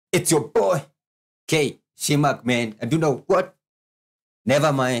It's your boy, Shemagh, man. And you know what?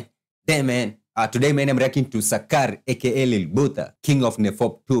 Never mind. Damn, man. Today, man, I'm reacting to SACAR, aka Lil Butha, King of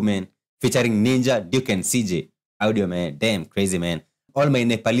NEPHOP 2, man. Featuring Ninja, Duke, and CJ. Audio, man. Damn, crazy, man. All my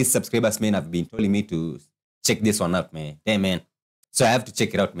Nepalese subscribers, man, have been telling me to check this one out, man. Damn, man. So I have to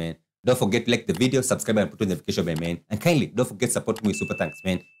check it out, man. Don't forget to like the video, subscribe, and put on the notification bell, man. And kindly, don't forget to support me with super thanks,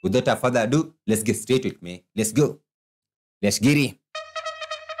 man. Without further ado, let's get straight to it, man. Let's go. Let's get it.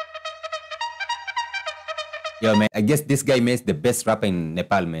 Yo, man, I guess this guy makes the best rapper in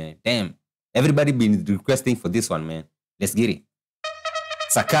Nepal, man. Damn. Everybody been requesting for this one, man. Let's get it.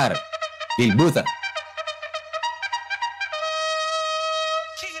 SACAR, Lil Butha.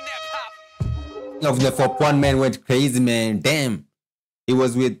 Of the NEPHOP 1, man, went crazy, man. Damn. He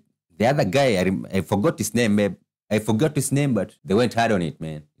was with the other guy. I forgot his name, babe. I forgot his name, but they went hard on it,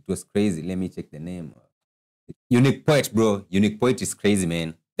 man. It was crazy. Let me check the name. Unique Poet, bro. Unique Poet is crazy,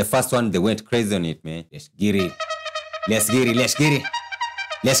 man. The first one, they went crazy on it, man. Let's get it. Let's get it. Let's get it.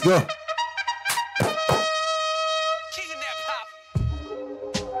 Let's go.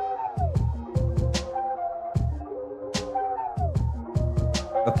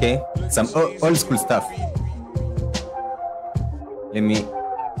 Okay, some old school stuff. Let me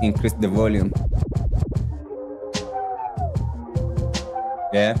increase the volume.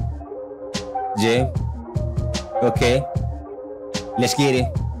 Yeah. J. Okay. Let's get it.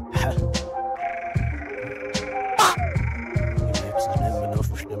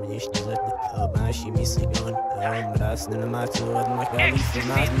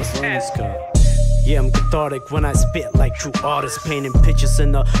 Yeah, I'm cathartic when I spit like true artists, painting pictures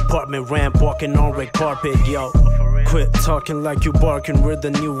in the apartment ramp, walking on red carpet, yo. Quit talking like you barking, we're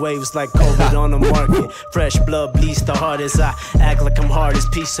the new waves like COVID on the market. Fresh blood bleeds the hardest, I act like I'm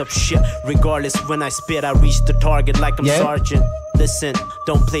hardest, piece of shit. Regardless, when I spit, I reach the target like I'm Sergeant. Listen,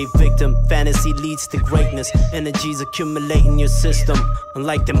 don't play victim, fantasy leads to greatness. Energies accumulate in your system.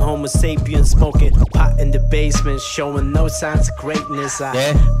 Unlike them homo sapiens smoking pot in the basement, showing no signs of greatness.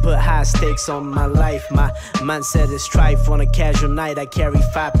 I put high stakes on my life, my mindset is strife. On a casual night, I carry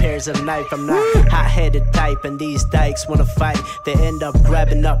 5 pairs of knife. I'm not hot-headed type, and these dykes wanna fight. They end up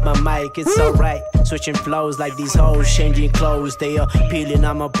grabbing up my mic, it's alright. Switching flows like these hoes, changing clothes. They appealing,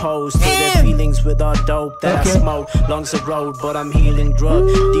 I'm opposed to their feelings with all dope that I smoke. Longs the road, but I'm healing, drug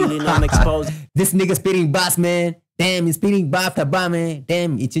dealing, I'm exposed. This nigga spitting bass, man. Damn, he's spitting bar after bar, man.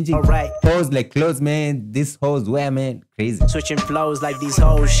 Damn, he's changing pose like clothes, man. This hoes wear, man. Crazy. Switching flows like these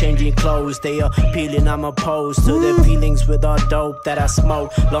hoes, changing clothes. They appealing, I'm opposed to their feelings with all dope that I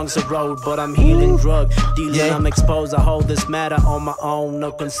smoke. Longs the road, but I'm healing, drug dealing, I'm exposed. I hold this matter on my own,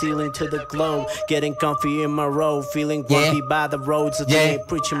 no concealing to the globe. Getting comfy in my road, feeling grumpy by the roads. So they ain't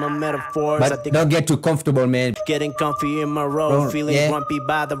preaching my metaphors. But don't get too comfortable, man. Getting comfy in my road, feeling grumpy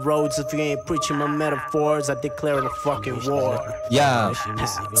by the roads. If you ain't preaching my metaphors, I declare a fucking war. Yeah,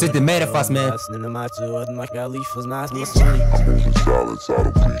 sit the metaphors, man. I'm moving silence, I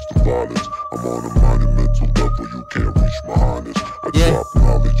don't preach the violence. I'm on a monumental level, you can't reach my highness. I drop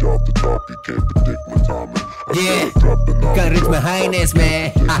knowledge off the top, you can't predict my timing. I can't reach my highness,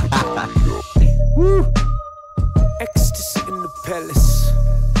 man. Ecstasy in the palace.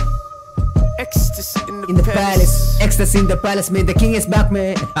 Ecstasy in the palace. Ecstasy in the palace, man. The king is back,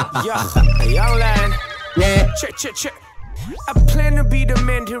 man. Young land. Yeah. Check. I plan to be the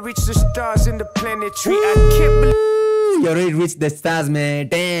man who reach the stars in the planetary. I can't believe you already reached the stars, man.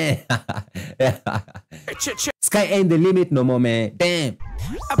 Damn. Sky ain't the limit no more, man. Damn.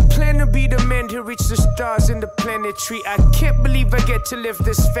 I plan to be the man who reach the stars in the planetary. I can't believe I get to live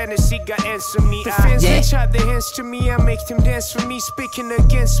this fantasy. God answer me. The fans reach out their hands to me. I make them dance for me. Speaking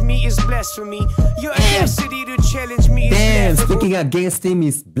against me is blasphemy. Your audacity to challenge me is laughable. Speaking against him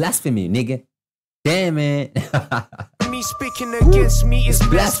is blasphemy, nigga. Damn, man. Me speaking against me is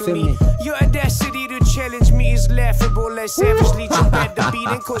blasphemy. Your audacity to challenge me is laughable. I savagely jump at the beat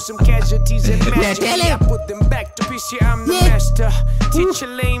and cause some casualties and mastery. I put them back to peace, yeah, I'm the master. Teach your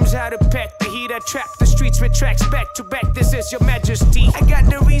lames how to pack the heat. I trap the streets with tracks back to back. This is your majesty. I got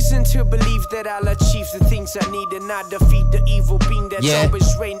the reason to believe that I'll achieve the things I need, and I defeat the evil being that's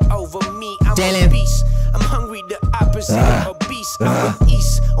always reigned over me. I'm a beast. I'm hungry, the opposite of a beast. I'm with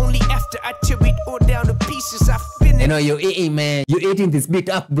east. Only after I tear it all down to pieces, I finish. You know, you're eating, man. You're eating this beat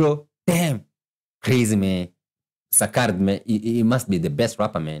up, bro. Damn. Crazy, man. SACAR, man, he must be the best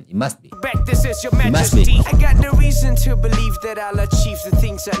rapper, man. He must be. Back, this is your majesty. I got the reason to believe that I'll achieve the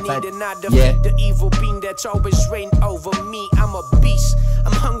things I need, and I defeat the evil being that's always reigned over me. I'm a beast.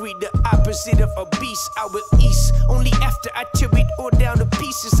 I'm hungry, the opposite of a beast. I will east. Only after I tear it all down to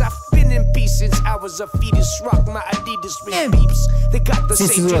pieces, I finish. Living in peace since I was a fetus. Rock my Adidas with beeps. They got the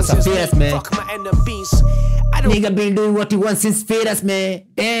Since same you was dreams a as fetus, me. man. Fuck my enemies. I don't Nigga been doing what he wants since fetus, man.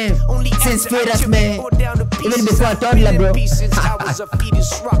 Damn. only Since after I fetus, chip man. it all down to pieces. Even before I've toddler, been in bro. peace since I was a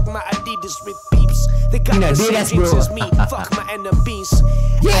fetus. Rock my Adidas with beeps. They got You know, the same Adidas, dreams bro. as me. Fuck my enemies.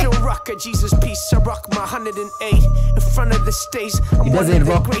 I don't rock a Jesus piece. I rock my 108 in front of the stage. I'm He one doesn't of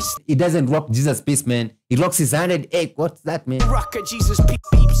the rock. greats. He doesn't rock Jesus peace, man. He rocks his 108. What's that, man? Rock a Jesus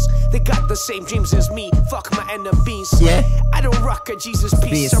peeps. They got the same dreams as me. Fuck my enemies. Yeah. I don't rock a Jesus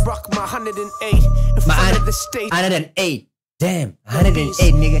piece. Peace. I rock my 108 in front of the stage. 108. Damn.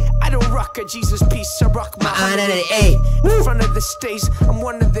 108, nigga. I don't rock a Jesus piece. I rock my 108. in front of the stage. I'm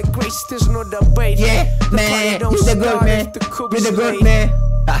one of the greats. There's no debate. Yeah, The man. party don't He's the goat, start man. if the coup He's is the goat, late. man.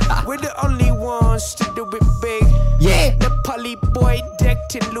 We're the only ones to do it big. Yeah. The poly boy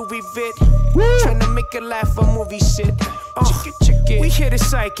decked in Louis Vuitton. Trying to make a life a movie shit. We here to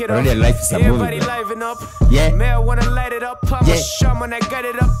psych it up. Already life is a movie, Everybody bro. liven up. Yeah. Man, I wanna light it up. I'm Yeah. a shaman, I got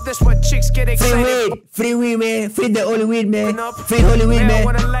it up. That's what chicks get Free excited. weed. Free weed, man. Free the holy weed, man. Up. Free holy weed, Man, I man.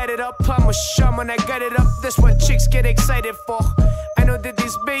 wanna light it up. I'm a shaman, I got it up. That's what chicks get excited for. I know that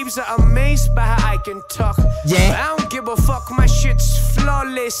these babes are amazed by how I can talk. Yeah. But I don't give a fuck, my shit's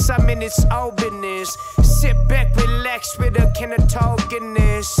flawless. I mean, it's all business. Sit back, relax with a can of tall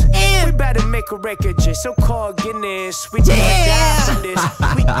Guinness. Yeah. We better make a record just so called Guinness. We gonna die from this.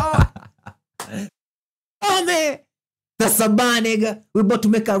 We all. Oh, man. That's a bar, nigga. We're about to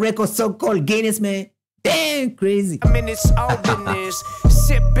make a record so-called Guinness, man. Damn crazy. I mean, it's all business.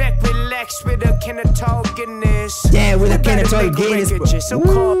 Sit back, relax with a can of tall Guinness. Yeah, with a We can of better tall make a Guinness, record bro. just so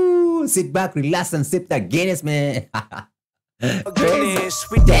called Woo. Sit back, relax, and sip that Guinness, man. Guinness.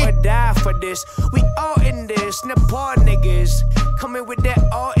 We do or die for this. We all in this. Nepal niggas coming with that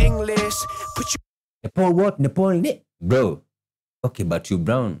all English. Put you Nepal what? Nepal ne? Bro. Okay, but you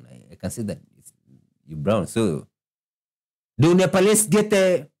brown. I can see that. You brown. So, do Nepalese get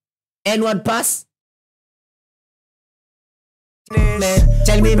the N1 pass? Man,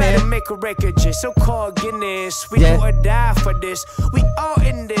 tell me, we better man. make a record just so called Guinness. We Yeah. do or die for this. We all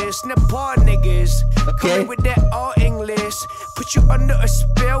in this. Nepal niggas Okay. coming with that all English. Put you under a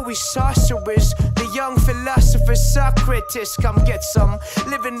spell. We sorcerers. The young philosopher Socrates. Come get some.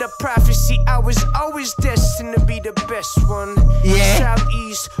 Living the prophecy. I was always destined to be the best one. Yeah.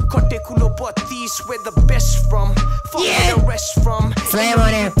 Southeast. Kote Kulobotis. Where the best from. Fuck Yeah. where the rest from. Slam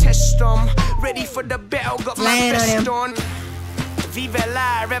on him. Test them. Ready for the battle. Got my Slam on best him. on. Vive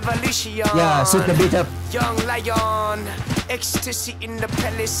la revolution. Yeah, shoot the beat up. Young lion. Ecstasy in the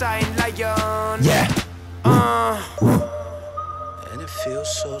palace, I'm lion. Yeah. And it feels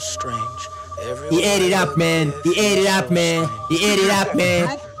so strange. He ate it up, man. He ate it up, man. He ate it up,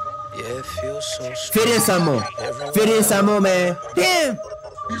 man. Yeah, it feels so Fit strange. in some more. Fit in some more, man. Damn.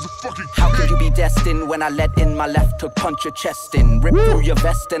 How could you be destined when I let in my left to punch your chest in? Rip through your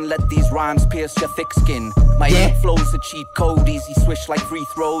vest and let these rhymes pierce your thick skin. My Yeah. ink flows a cheat code, easy swish like free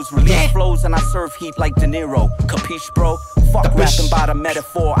throws. Release Yeah. flows and I serve heat like De Niro. Capiche, bro? Fuck Capiche. rapping by the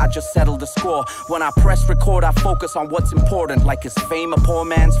metaphor, I just settle the score. When I press record, I focus on what's important. Like is fame a poor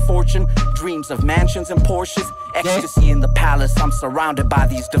man's fortune? Dreams of mansions and Porsches? Ecstasy in the palace, I'm surrounded by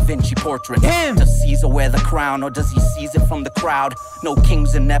these Da Vinci portraits. Damn. Does Caesar wear the crown or does he seize it from the crowd? No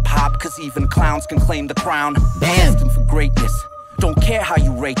kings in NEPHOP, cause even clowns can claim the crown. Damn. Destined for greatness. Don't care how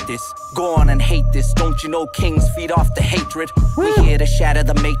you rate this. Go on and hate this. Don't you know kings feed off the hatred? We're here to shatter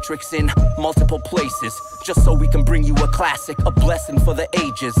the matrix in multiple places. Just so we can bring you a classic. A blessing for the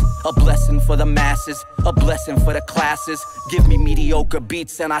ages. A blessing for the masses. A blessing for the classes. Give me mediocre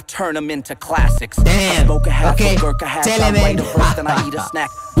beats and I turn them into classics. Damn. I smoke a half Okay. a Gurkha hash. Tell I him, write a man. verse, then I eat a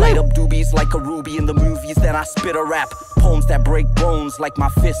snack. Light up doobies like a ruby in the movies, then I spit a rap. Poems that break bones like my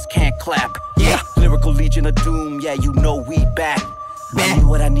fists can't clap. Yeah. Lyrical legion of doom, yeah, you know we back. I knew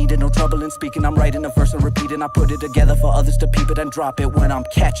what I needed, no trouble in speaking. I'm writing a verse and repeating. I put it together for others to peep it and drop it when I'm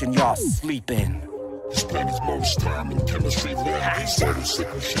catching y'all sleeping. Spend his most time in chemistry lab. Started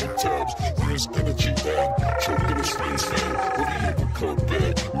sick with shit tabs. His energy bag. Choking his friends fan. Whether he ever cut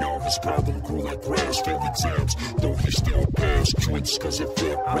back. Now his problem grew like grass. Failed exams. Though he still passed. Joints cause it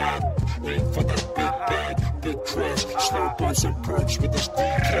fit rap. Aim for that big bag. Big trash. Snowballs and perks with his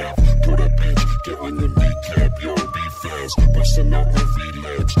decaf. Put a bitch. Get on your kneecap. Yo, be fast. Busting out my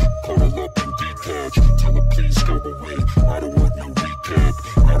V-legs. Cuddle up and detach. Tell her please go away. I don't want no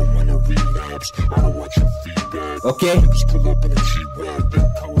recap. I don't want no relapse. I don't want your feedback. Okay. Just pull up in a cheap rag.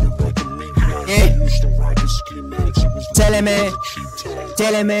 Then coded like a maniac. Yeah. I used to ride the schematics. It was Tell like him, man. it was a cheap tag.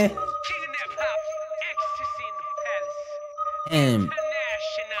 Tell him, man. King of NEPHOP, ecstasy in the palace. Damn.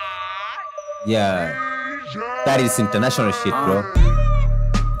 International. Yeah. That is international shit, bro.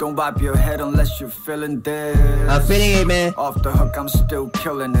 Don't bop your head unless you're feeling this. I'm feeling it, man. Off the hook, I'm still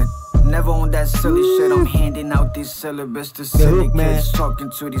killing it. Never on that silly shit, I'm handing out these syllabus to silly hook, man. kids. Talking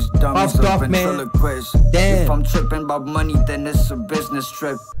to these dummies Off of top, man. ventriloquists. Damn. If I'm tripping about money, then it's a business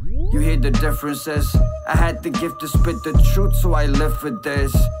trip. You hear the differences. I had the gift to spit the truth, so I live for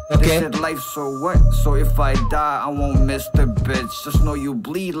this. Okay. They said life, so what? So if I die, I won't miss the bitch. Just know you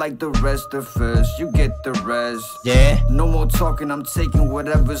bleed like the rest of us. You get the rest. Yeah. No more talking, I'm taking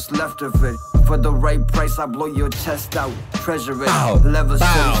whatever's left of it. For the right price, I blow your chest out. Treasure it. Bow, Levels to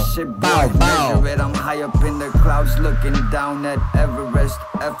bow, the shit, boy. bow, bow. Measure it. I'm high up in the clouds, looking down at Everest.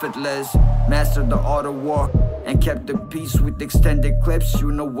 Effortless. Mastered the art of war and kept the peace with extended clips.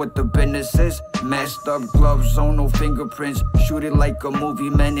 You know what the business is. Masked up gloves on, no fingerprints. Shoot it like a movie,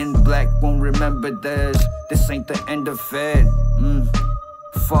 men in black won't remember this. This ain't the end of it.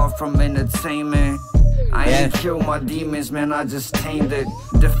 Far from entertainment. I ain't killed my demons, man, I just tamed it.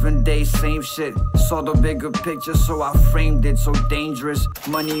 Different day, same shit. Saw the bigger picture, so I framed it. So dangerous.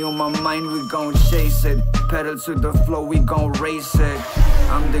 Money on my mind, we gon' chase it. Pedal to the flow, we gon' race it.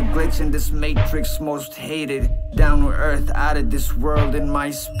 I'm the glitch in this matrix, most hated. Down to earth, out of this world in my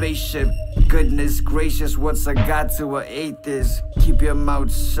spaceship. Goodness gracious, what's I got to a atheist? Keep your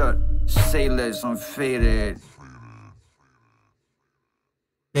mouth shut, sailors, I'm faded.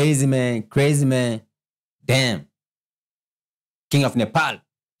 Crazy, man. Crazy, man. Damn. King of Nepal.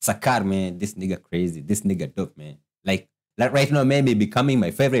 SACAR, man. This nigga crazy. This nigga dope, man. Like right now, maybe becoming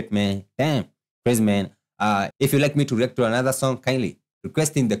my favorite, man. Damn. Crazy, man. If you'd like me to react to another song, kindly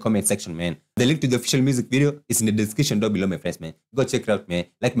request in the comment section, man. The link to the official music video is in the description down below, my friends, man. Go check it out, man.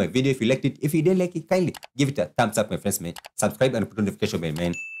 Like my video if you liked it. If you didn't like it, kindly give it a thumbs up, my friends, man. Subscribe and put on notification bell,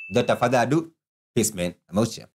 man. Without further ado, peace, man. I'm out here.